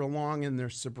further along in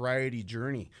their sobriety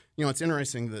journey. It's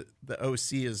interesting that the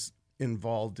OC is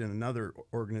involved in another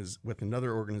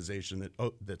organization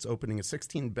that's opening a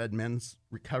 16-bed men's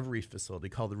recovery facility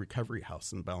called the Recovery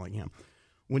House in Bellingham.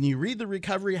 When you read the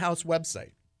Recovery House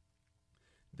website,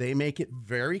 they make it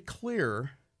very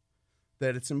clear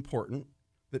that it's important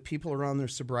that people are on their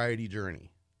sobriety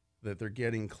journey, that they're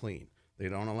getting clean. They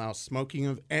don't allow smoking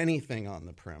of anything on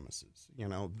the premises.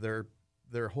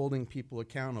 They're holding people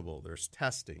accountable. There's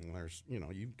testing. There's,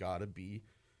 you've got to be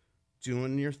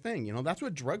doing your thing. That's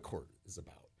what drug court is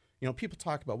about. People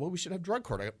talk about, well, we should have drug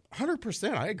court.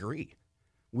 100%, I agree.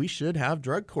 We should have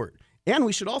drug court. And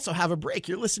we should also have a break.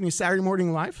 You're listening to Saturday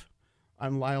Morning Live.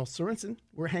 I'm Lyle Sorenson.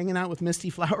 We're hanging out with Misty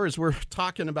Flowers. We're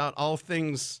talking about all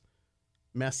things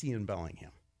messy in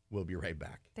Bellingham. We'll be right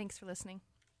back. Thanks for listening.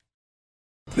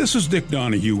 This is Dick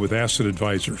Donahue with Asset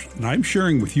Advisors, and I'm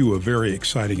sharing with you a very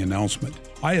exciting announcement.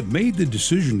 I have made the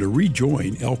decision to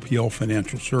rejoin LPL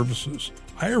Financial Services.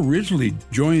 I originally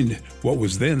joined what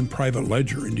was then Private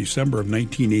Ledger in December of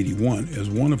 1981 as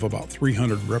one of about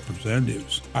 300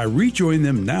 representatives. I rejoin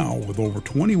them now with over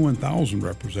 21,000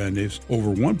 representatives,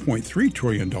 over $1.3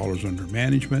 trillion under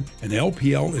management, and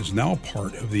LPL is now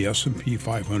part of the S&P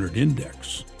 500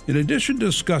 index. In addition to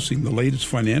discussing the latest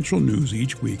financial news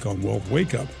each week on Wealth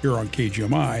Wake Up here on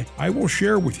KGMI, I will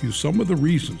share with you some of the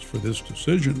reasons for this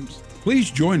decision.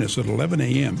 Please join us at 11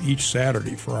 a.m. each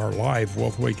Saturday for our live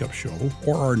Wealth Wake Up show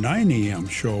or our 9 a.m.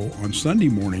 show on Sunday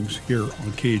mornings here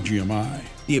on KGMI.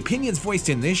 The opinions voiced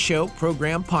in this show,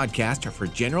 program, podcast are for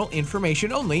general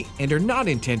information only and are not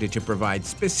intended to provide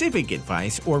specific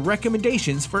advice or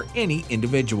recommendations for any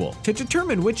individual. To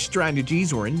determine which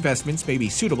strategies or investments may be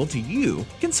suitable to you,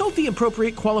 consult the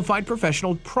appropriate qualified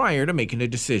professional prior to making a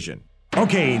decision.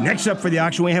 Okay, next up for the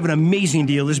auction, we have an amazing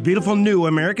deal. This beautiful new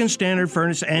American Standard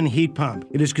furnace and heat pump.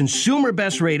 It is consumer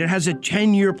best rated, has a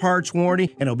 10-year parts warranty,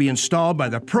 and it'll be installed by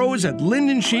the pros at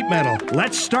Linden Sheet Metal.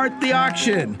 Let's start the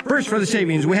auction. First, for the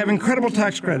savings, we have incredible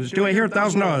tax credits. Do I hear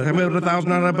 $1,000? I'm about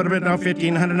 $1,000, but a bit now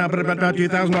 $1,500, now but about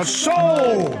 $2,000.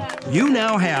 Sold! You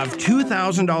now have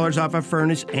 $2,000 off a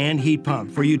furnace and heat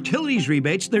pump. For utilities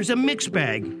rebates, there's a mixed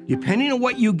bag. Depending on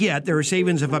what you get, there are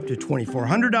savings of up to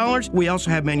 $2,400. We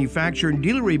also have manufacturer and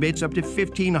dealer rebates up to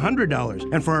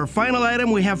 $1,500. And for our final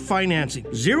item, we have financing.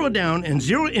 0 down and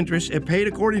 0 interest if paid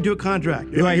according to a contract.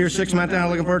 Do I hear 6 months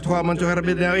down looking for 12 months? Ahead of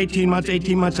bid now 18 months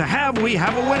to have? We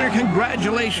have a winner.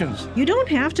 Congratulations. You don't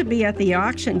have to be at the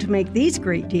auction to make these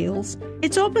great deals.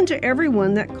 It's open to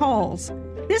everyone that calls.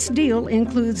 This deal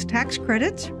includes tax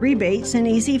credits, rebates, and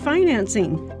easy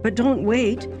financing. But don't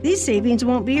wait. These savings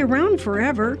won't be around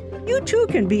forever. You too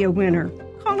can be a winner.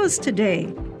 Call us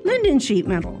today. Linden Sheet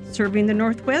Metal, serving the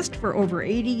Northwest for over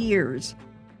 80 years.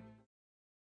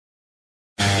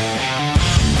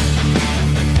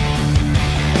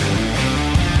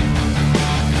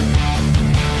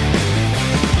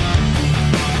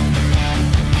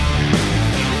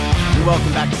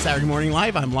 Welcome back to Saturday Morning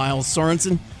Live. I'm Lyle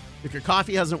Sorenson. If your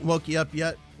coffee hasn't woke you up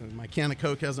yet, and my can of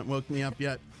Coke hasn't woke me up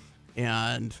yet,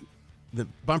 and the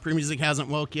bumper music hasn't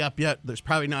woke you up yet, there's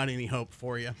probably not any hope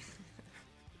for you.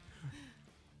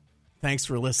 Thanks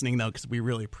for listening, though, because we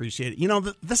really appreciate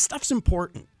it. This stuff's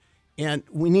important, and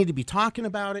we need to be talking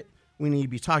about it. We need to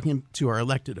be talking to our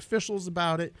elected officials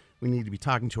about it. We need to be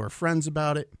talking to our friends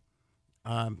about it.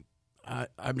 I'm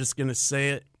just going to say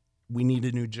it. We need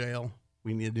a new jail.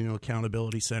 We need a new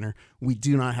accountability center. We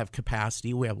do not have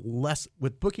capacity. We have less,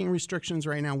 with booking restrictions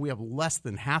right now, we have less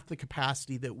than half the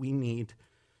capacity that we need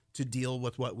to deal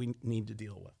with what we need to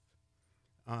deal with.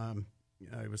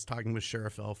 I was talking with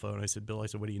Sheriff Elfo, and I said, Bill,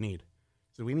 what do you need?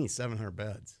 He said, we need 700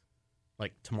 beds,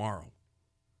 like tomorrow.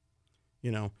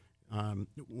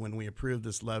 When we approve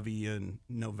this levy in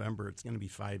November, it's going to be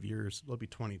 5 years. It'll be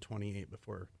 2028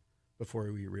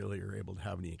 before we really are able to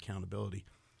have any accountability.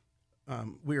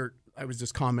 I was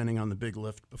just commenting on the big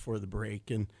lift before the break,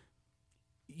 and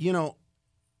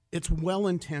it's well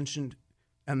intentioned,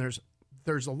 and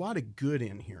there's a lot of good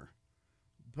in here,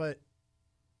 but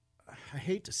I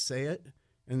hate to say it,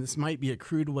 and this might be a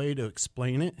crude way to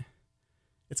explain it.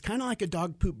 It's kind of like a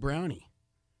dog poop brownie.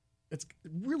 It's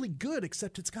really good,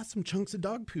 except it's got some chunks of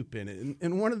dog poop in it.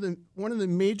 And one of the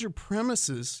major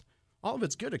premises, all of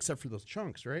it's good except for those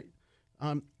chunks, right?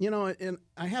 And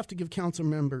I have to give council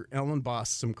member Ellen Boss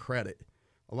some credit.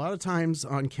 A lot of times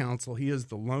on council, he is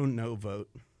the lone no vote.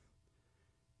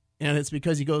 And it's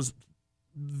because he goes,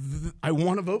 I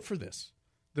want to vote for this.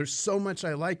 There's so much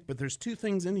I like, but there's two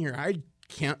things in here I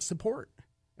can't support.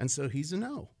 And so he's a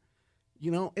no.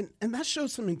 And that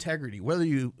shows some integrity, whether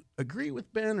you agree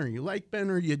with Ben or you like Ben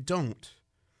or you don't.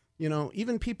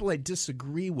 Even people I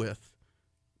disagree with,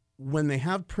 when they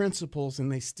have principles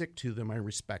and they stick to them, I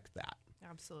respect that.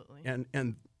 Absolutely.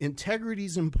 And integrity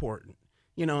is important.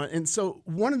 And so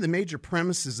one of the major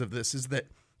premises of this is that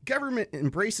government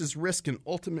embraces risk and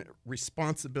ultimate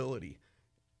responsibility.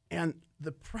 And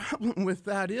the problem with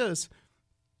that is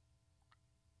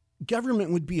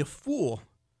government would be a fool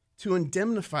to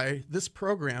indemnify this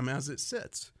program as it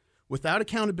sits. Without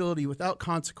accountability, without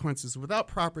consequences, without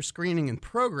proper screening and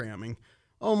programming,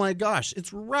 oh my gosh,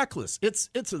 it's reckless. It's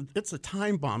a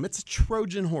time bomb. It's a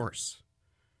Trojan horse.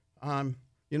 And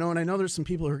I know there's some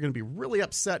people who are going to be really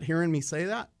upset hearing me say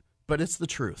that, but it's the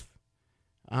truth.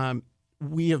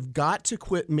 We have got to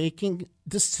quit making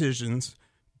decisions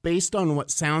based on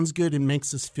what sounds good and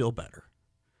makes us feel better.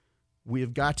 We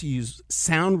have got to use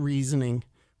sound reasoning.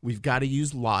 We've got to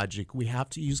use logic. We have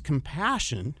to use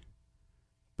compassion,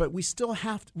 but we still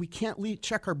we can't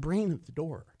check our brain at the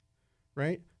door,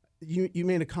 right? You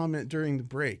made a comment during the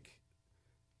break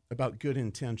about good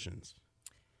intentions.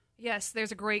 Yes,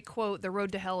 there's a great quote, "The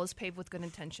road to hell is paved with good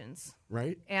intentions."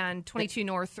 Right. And 22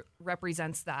 North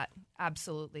represents that,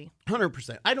 absolutely.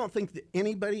 100%. I don't think that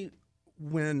anybody,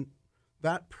 when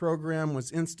that program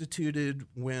was instituted,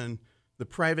 when the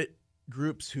private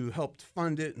groups who helped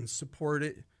fund it and support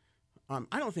it,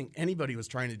 I don't think anybody was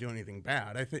trying to do anything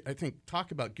bad. I think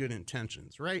talk about good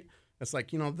intentions, right? It's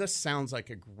like, this sounds like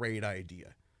a great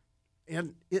idea.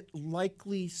 And it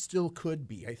likely still could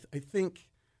be. I think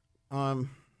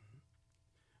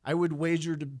I would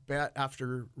wager to bet,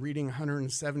 after reading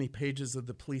 170 pages of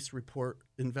the police report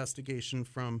investigation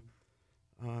from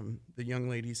the young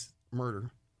lady's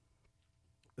murder,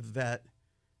 that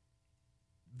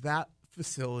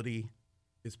facility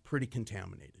is pretty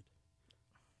contaminated.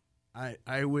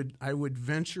 I would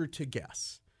venture to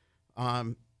guess.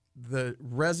 The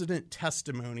resident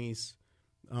testimonies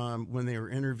when they were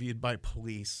interviewed by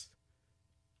police,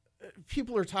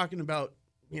 people are talking about,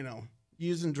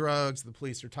 using drugs. The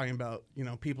police are talking about,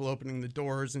 people opening the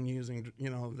doors and using,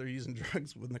 they're using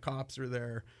drugs when the cops are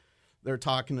there. They're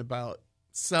talking about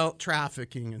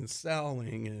trafficking and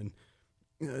selling. And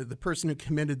the person who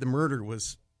committed the murder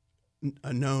was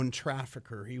a known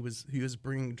trafficker. He was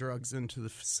bringing drugs into the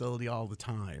facility all the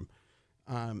time.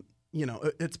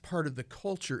 It's part of the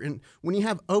culture. And when you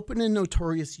have open and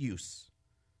notorious use,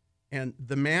 and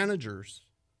the managers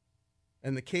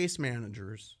and the case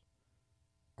managers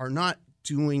are not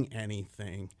doing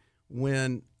anything,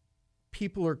 when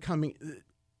people are coming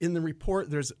in the report,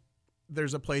 there's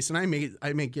a place, and I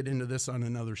may get into this on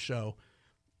another show.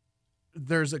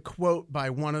 There's a quote by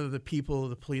one of the people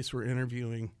the police were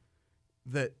interviewing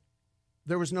that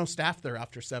there was no staff there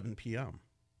after 7 p.m.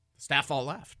 The staff all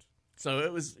left. So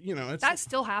it was, that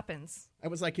still happens. It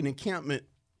was like an encampment.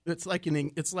 It's like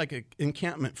an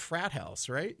encampment frat house,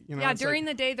 right? During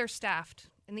the day they're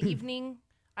staffed. In the evening,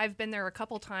 I've been there a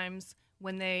couple times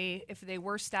when if they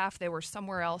were staffed, they were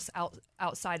somewhere else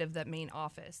outside of the main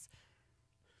office.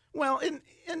 Well,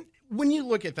 and when you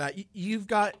look at that, you've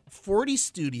got 40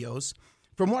 studios.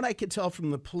 From what I could tell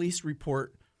from the police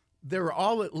report, they were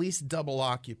all at least double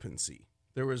occupancy.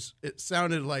 It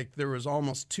sounded like there was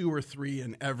almost 2 or 3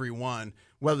 in every one.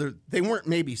 Whether they weren't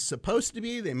maybe supposed to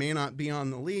be, they may not be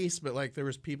on the lease, but like there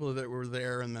was people that were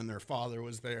there, and then their father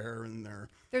was there, and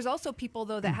there's also people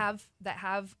though that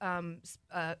have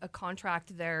a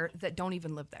contract there that don't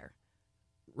even live there.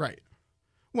 Right.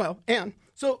 Well, and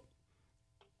so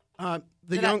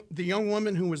the young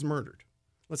woman who was murdered.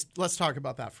 Let's talk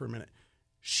about that for a minute.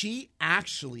 She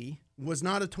actually was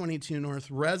not a 22 North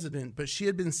resident, but she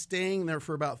had been staying there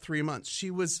for about 3 months.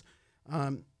 She was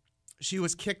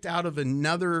kicked out of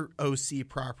another OC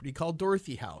property called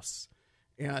Dorothy House,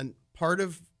 and part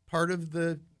of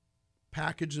the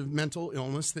package of mental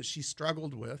illness that she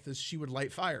struggled with is she would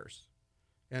light fires,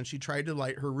 and she tried to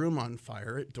light her room on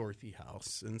fire at Dorothy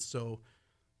House, and so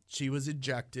she was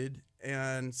ejected.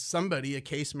 And a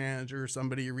case manager,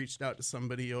 somebody reached out to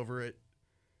somebody over at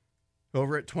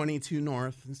 22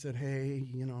 North and said, hey,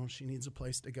 she needs a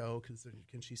place to go.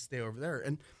 Can she stay over there?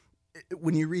 And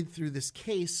when you read through this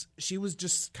case, she was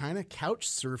just kind of couch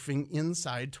surfing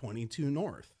inside 22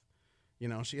 North.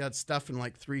 She had stuff in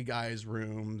like 3 guys'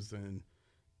 rooms. And,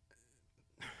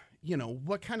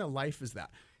 what kind of life is that?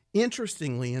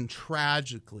 Interestingly and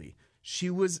tragically, She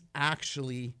was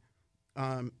actually,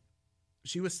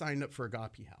 she was signed up for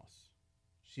Agape House.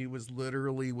 She was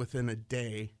literally within a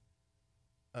day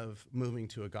of moving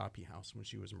to Agape House when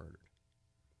she was murdered.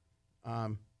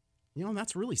 And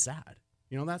that's really sad.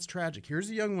 That's tragic. Here's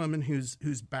a young woman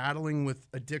who's battling with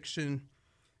addiction,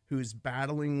 who's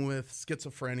battling with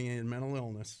schizophrenia and mental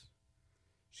illness.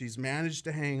 She's managed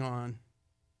to hang on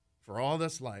for all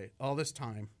this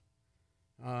time.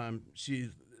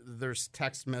 There's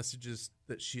text messages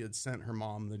that she had sent her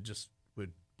mom that just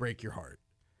would break your heart.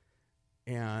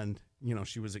 And,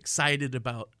 she was excited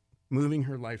about moving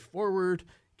her life forward,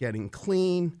 getting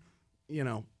clean,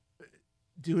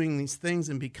 doing these things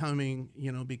and becoming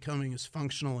as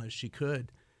functional as she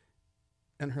could.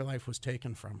 And her life was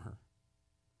taken from her.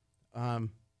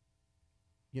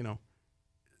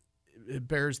 It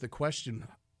bears the question,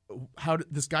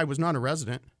 this guy was not a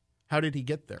resident. How did he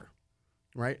get there?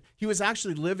 Right? He was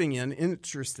actually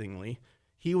interestingly,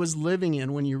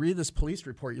 when you read this police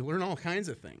report, you learn all kinds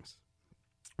of things.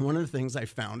 One of the things I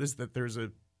found is that there's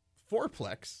a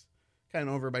fourplex kind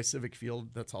of over by Civic Field.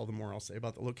 That's all the more I'll say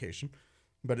about the location.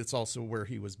 But it's also where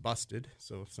he was busted,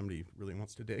 so if somebody really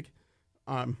wants to dig.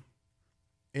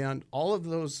 And all of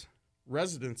those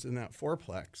residents in that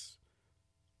fourplex,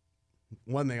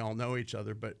 one, they all know each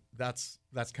other, but that's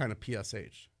kind of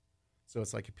PSH. So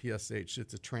it's like a PSH.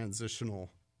 It's a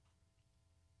transitional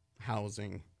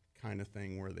housing kind of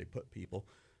thing where they put people.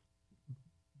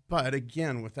 But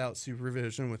again, without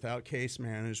supervision, without case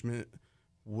management,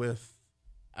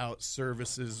 without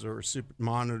services or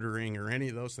monitoring or any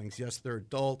of those things. Yes, they're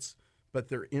adults, but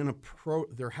they're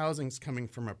their housing's coming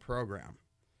from a program,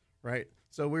 right?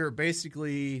 So we were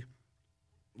basically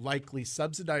likely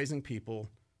subsidizing people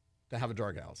to have a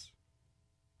drug house.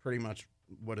 Pretty much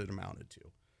what it amounted to.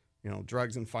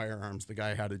 Drugs and firearms. The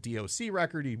guy had a DOC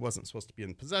record. He wasn't supposed to be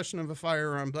in possession of a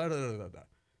firearm, blah, blah, blah,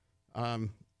 blah.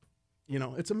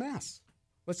 It's a mess.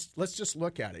 Let's just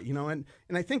look at it, and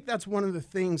I think that's one of the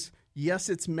things. Yes,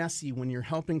 it's messy when you're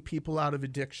helping people out of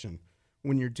addiction.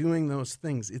 When you're doing those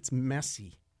things, it's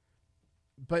messy.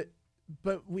 But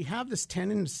we have this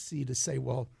tendency to say,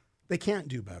 well, they can't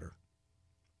do better.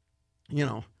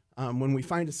 When we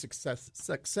find a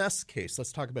success case,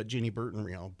 let's talk about Jeannie Burton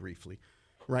real briefly,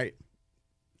 right?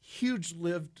 Huge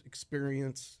lived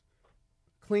experience,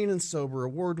 clean and sober,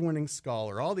 award-winning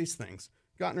scholar, all these things,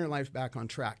 gotten her life back on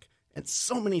track. And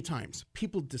so many times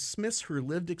people dismiss her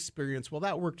lived experience. Well,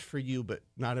 that worked for you, but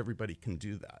not everybody can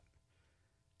do that.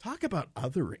 Talk about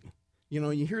othering.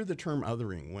 You hear the term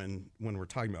othering when we're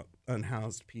talking about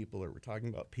unhoused people or we're talking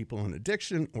about people in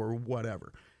addiction or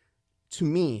whatever. To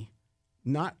me,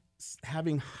 not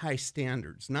having high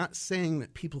standards, not saying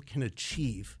that people can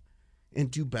achieve and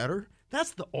do better,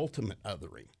 that's the ultimate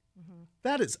othering. Mm-hmm.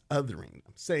 That is othering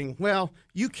them, saying, well,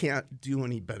 you can't do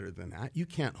any better than that. You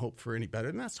can't hope for any better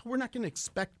than that, so we're not going to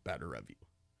expect better of you.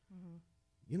 Mm-hmm.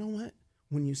 You know what?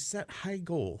 When you set high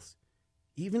goals,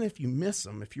 even if you miss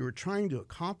them, if you were trying to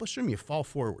accomplish them, you fall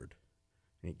forward.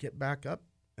 And you get back up,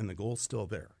 and the goal's still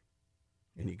there.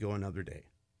 And you go another day.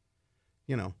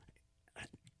 It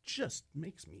just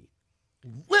makes me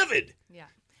livid. Yeah.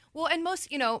 Well, and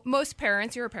most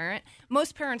parents, you're a parent,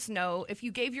 most parents know if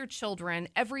you gave your children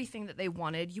everything that they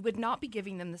wanted, you would not be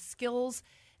giving them the skills,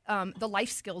 the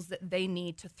life skills that they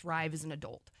need to thrive as an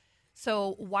adult.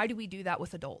 So why do we do that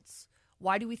with adults?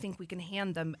 Why do we think we can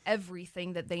hand them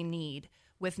everything that they need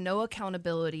with no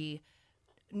accountability,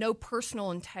 no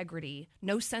personal integrity,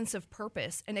 no sense of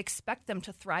purpose, and expect them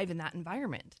to thrive in that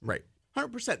environment? Right.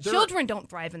 100%. Children don't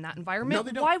thrive in that environment. No,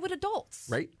 they don't. Why would adults?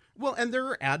 Right. Well, and there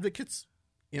are advocates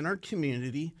in our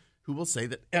community who will say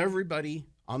that everybody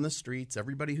on the streets,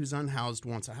 everybody who's unhoused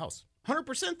wants a house.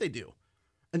 100% they do,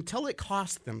 until it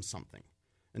costs them something,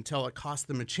 until it costs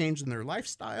them a change in their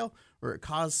lifestyle, or it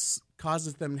causes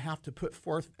them to have to put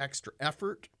forth extra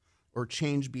effort or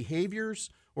change behaviors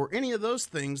or any of those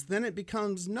things, then it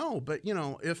becomes no. But,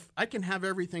 if I can have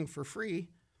everything for free,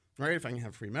 right, if I can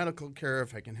have free medical care,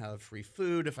 if I can have free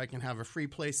food, if I can have a free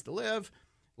place to live,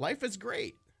 life is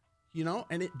great.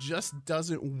 And it just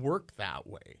doesn't work that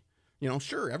way.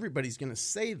 Sure, everybody's going to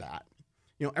say that.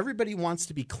 Everybody wants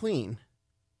to be clean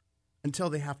until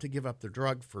they have to give up their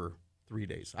drug for 3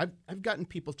 days. I've gotten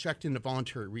people checked into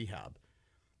voluntary rehab,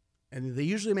 and they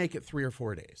usually make it 3 or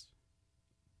 4 days.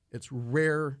 It's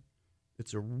rare.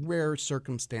 It's a rare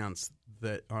circumstance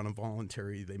that on a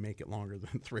voluntary they make it longer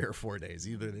than 3 or 4 days.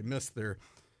 Either they miss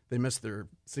their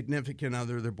significant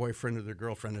other, their boyfriend or their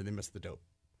girlfriend, or they miss the dope.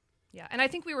 Yeah, and I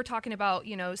think we were talking about,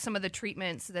 some of the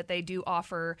treatments that they do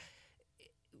offer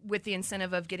with the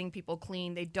incentive of getting people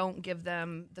clean. They don't give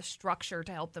them the structure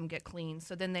to help them get clean.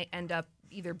 So then they end up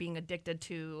either being addicted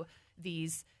to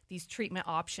these treatment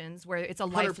options where it's a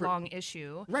lifelong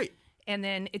issue. Right. And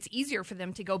then it's easier for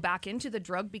them to go back into the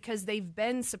drug because they've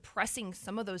been suppressing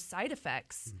some of those side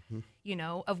effects, you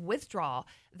know, of withdrawal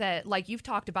that, like you've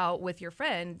talked about with your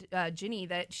friend, Ginny,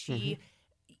 that she,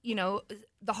 you know,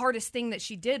 the hardest thing that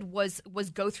she did was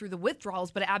go through the withdrawals,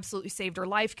 but it absolutely saved her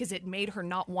life because it made her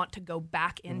not want to go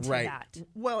back into that.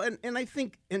 Well, and I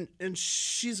think, and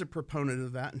she's a proponent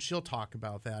of that, and she'll talk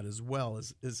about that as well,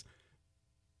 is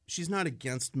she's not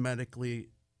against medically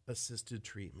assisted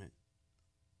treatment.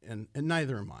 And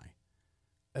neither am I,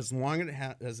 as long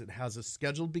as it has a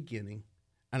scheduled beginning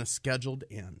and a scheduled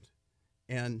end.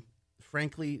 And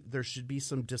frankly, there should be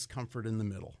some discomfort in the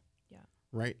middle. Yeah.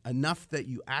 Right? Enough that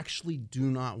you actually do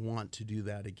not want to do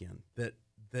that again. That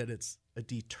it's a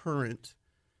deterrent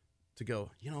to go,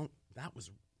 you know, that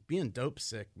was being dope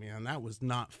sick, man. That was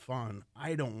not fun.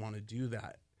 I don't want to do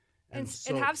that. And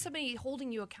have somebody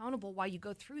holding you accountable while you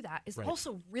go through that is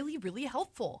also really, really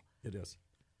helpful. It is.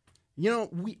 You know,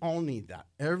 we all need that.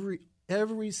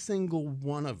 Every single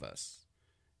one of us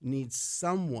needs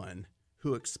someone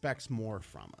who expects more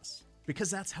from us,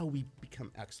 because that's how we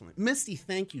become excellent. Misty,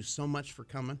 thank you so much for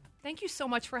coming. Thank you so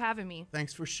much for having me.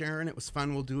 Thanks for sharing. It was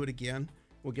fun. We'll do it again.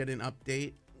 We'll get an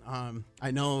update.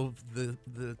 I know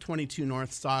the 22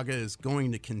 North saga is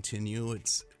going to continue.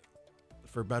 It's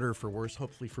for better or for worse,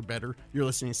 hopefully for better. You're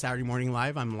listening to Saturday Morning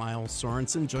Live. I'm Lyle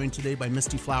Sorenson, joined today by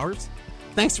Misty Flowers.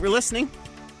 Thanks for listening.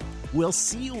 We'll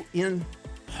see you in,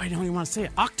 I don't even want to say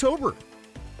it, October.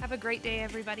 Have a great day,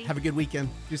 everybody. Have a good weekend.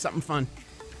 Do something fun.